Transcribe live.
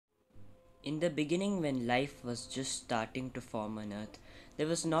In the beginning, when life was just starting to form on Earth, there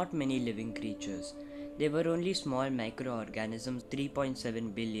was not many living creatures. There were only small microorganisms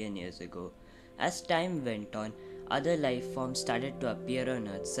 3.7 billion years ago. As time went on, other life forms started to appear on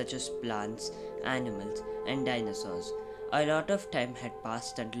Earth, such as plants, animals, and dinosaurs. A lot of time had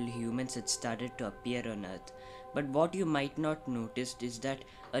passed until humans had started to appear on Earth. But what you might not notice is that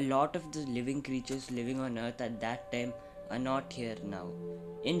a lot of the living creatures living on Earth at that time are not here now.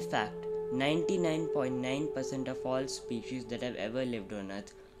 In fact, 99.9% of all species that have ever lived on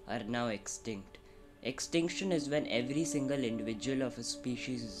Earth are now extinct. Extinction is when every single individual of a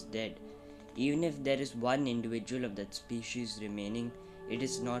species is dead. Even if there is one individual of that species remaining, it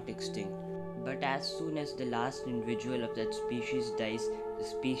is not extinct. But as soon as the last individual of that species dies, the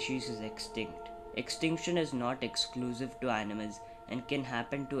species is extinct. Extinction is not exclusive to animals and can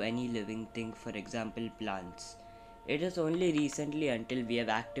happen to any living thing, for example, plants. It is only recently until we have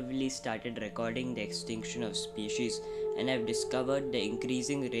actively started recording the extinction of species and have discovered the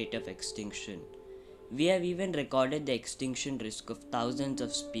increasing rate of extinction. We have even recorded the extinction risk of thousands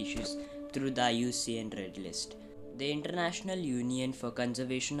of species through the IUCN Red List. The International Union for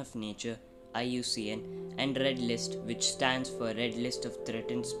Conservation of Nature (IUCN) and Red List, which stands for Red List of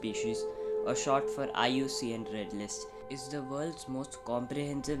Threatened Species or short for IUCN Red List, is the world's most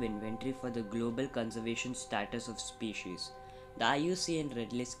comprehensive inventory for the global conservation status of species. The IUCN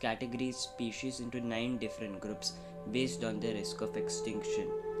Red List categorizes species into 9 different groups based on the risk of extinction.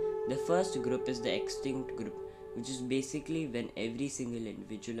 The first group is the extinct group, which is basically when every single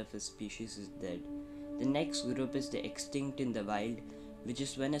individual of a species is dead. The next group is the extinct in the wild, which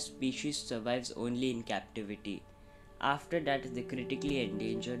is when a species survives only in captivity. After that is the critically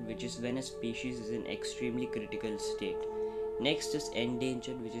endangered, which is when a species is in extremely critical state. Next is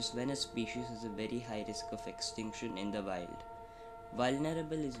endangered, which is when a species has a very high risk of extinction in the wild.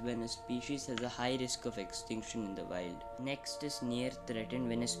 Vulnerable is when a species has a high risk of extinction in the wild. Next is near threatened,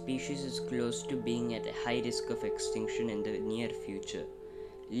 when a species is close to being at a high risk of extinction in the near future.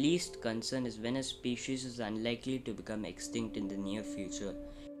 Least concern is when a species is unlikely to become extinct in the near future.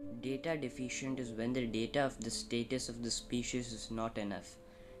 Data deficient is when the data of the status of the species is not enough.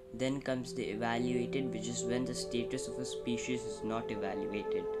 Then comes the evaluated, which is when the status of a species is not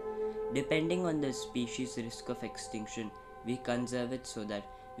evaluated. Depending on the species' risk of extinction, we conserve it so that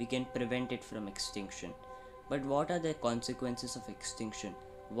we can prevent it from extinction. But what are the consequences of extinction?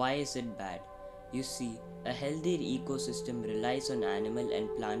 Why is it bad? You see, a healthy ecosystem relies on animal and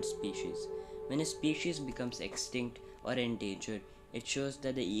plant species. When a species becomes extinct or endangered, it shows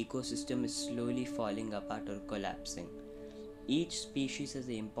that the ecosystem is slowly falling apart or collapsing. Each species has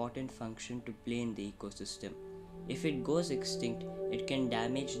an important function to play in the ecosystem. If it goes extinct, it can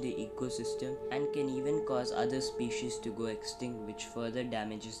damage the ecosystem and can even cause other species to go extinct, which further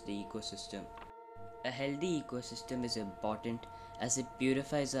damages the ecosystem. A healthy ecosystem is important as it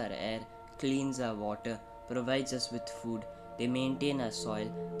purifies our air, cleans our water, provides us with food, they maintain our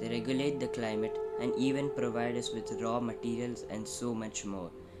soil, they regulate the climate, and even provide us with raw materials and so much more.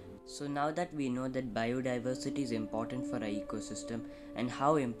 So now that we know that biodiversity is important for our ecosystem and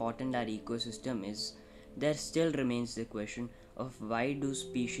how important our ecosystem is, there still remains the question of why do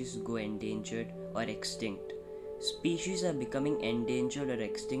species go endangered or extinct. Species are becoming endangered or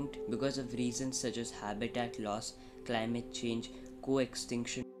extinct because of reasons such as habitat loss, climate change,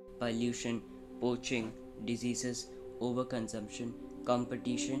 co-extinction, pollution, poaching, diseases, overconsumption,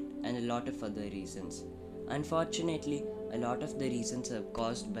 competition, and a lot of other reasons. Unfortunately, a lot of the reasons are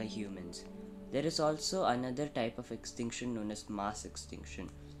caused by humans. There is also another type of extinction known as mass extinction.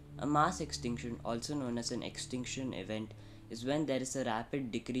 A mass extinction, also known as an extinction event, is when there is a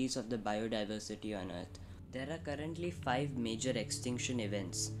rapid decrease of the biodiversity on Earth. There are currently 5 major extinction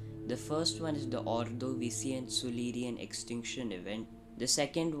events. The first one is the Ordovician Silurian extinction event. The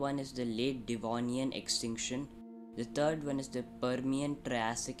second one is the late Devonian extinction. The third one is the Permian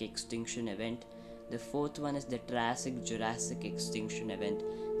Triassic extinction event. The fourth one is the Triassic Jurassic extinction event.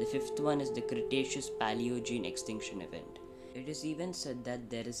 The fifth one is the Cretaceous Paleogene extinction event. It is even said that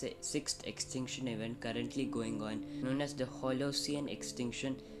there is a sixth extinction event currently going on known as the Holocene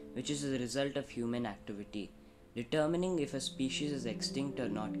extinction, which is a result of human activity. Determining if a species is extinct or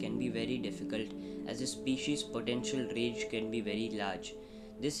not can be very difficult as a species' potential range can be very large.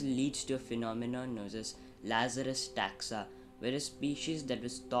 This leads to a phenomenon known as Lazarus taxa, where a species that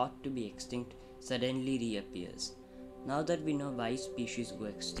was thought to be extinct suddenly reappears. Now that we know why species go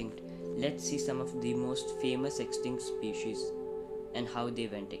extinct, let's see some of the most famous extinct species and how they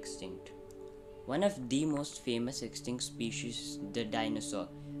went extinct. One of the most famous extinct species is the dinosaur,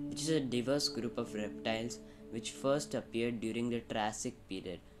 which is a diverse group of reptiles which first appeared during the Triassic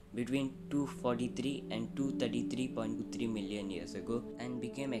period, between 243 and 233.23 million years ago and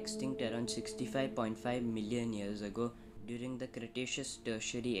became extinct around 65.5 million years ago during the Cretaceous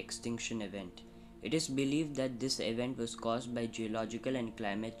Tertiary extinction event. It is believed that this event was caused by geological and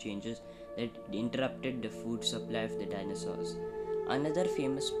climate changes that interrupted the food supply of the dinosaurs. Another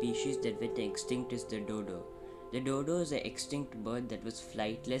famous species that went extinct is the dodo. The dodo is an extinct bird that was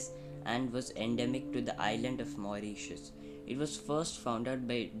flightless and was endemic to the island of Mauritius. It was first found out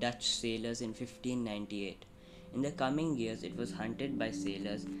by Dutch sailors in 1598. In the coming years, it was hunted by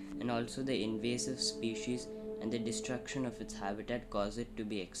sailors, and also the invasive species and the destruction of its habitat caused it to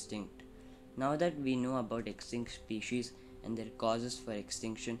be extinct. Now that we know about extinct species and their causes for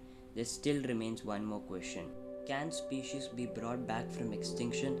extinction, there still remains one more question. Can species be brought back from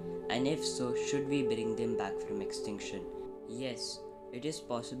extinction, and if so, should we bring them back from extinction? Yes, it is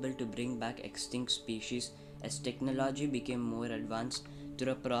possible to bring back extinct species as technology became more advanced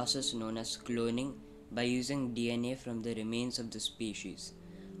through a process known as cloning by using DNA from the remains of the species.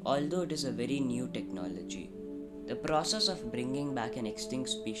 Although it is a very new technology, the process of bringing back an extinct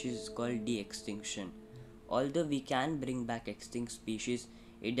species is called de-extinction. Although we can bring back extinct species,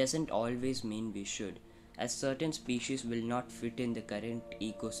 it doesn't always mean we should, as certain species will not fit in the current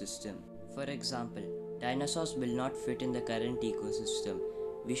ecosystem. For example, dinosaurs will not fit in the current ecosystem.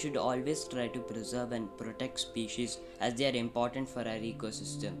 We should always try to preserve and protect species as they are important for our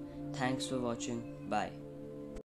ecosystem. Thanks for watching. Bye.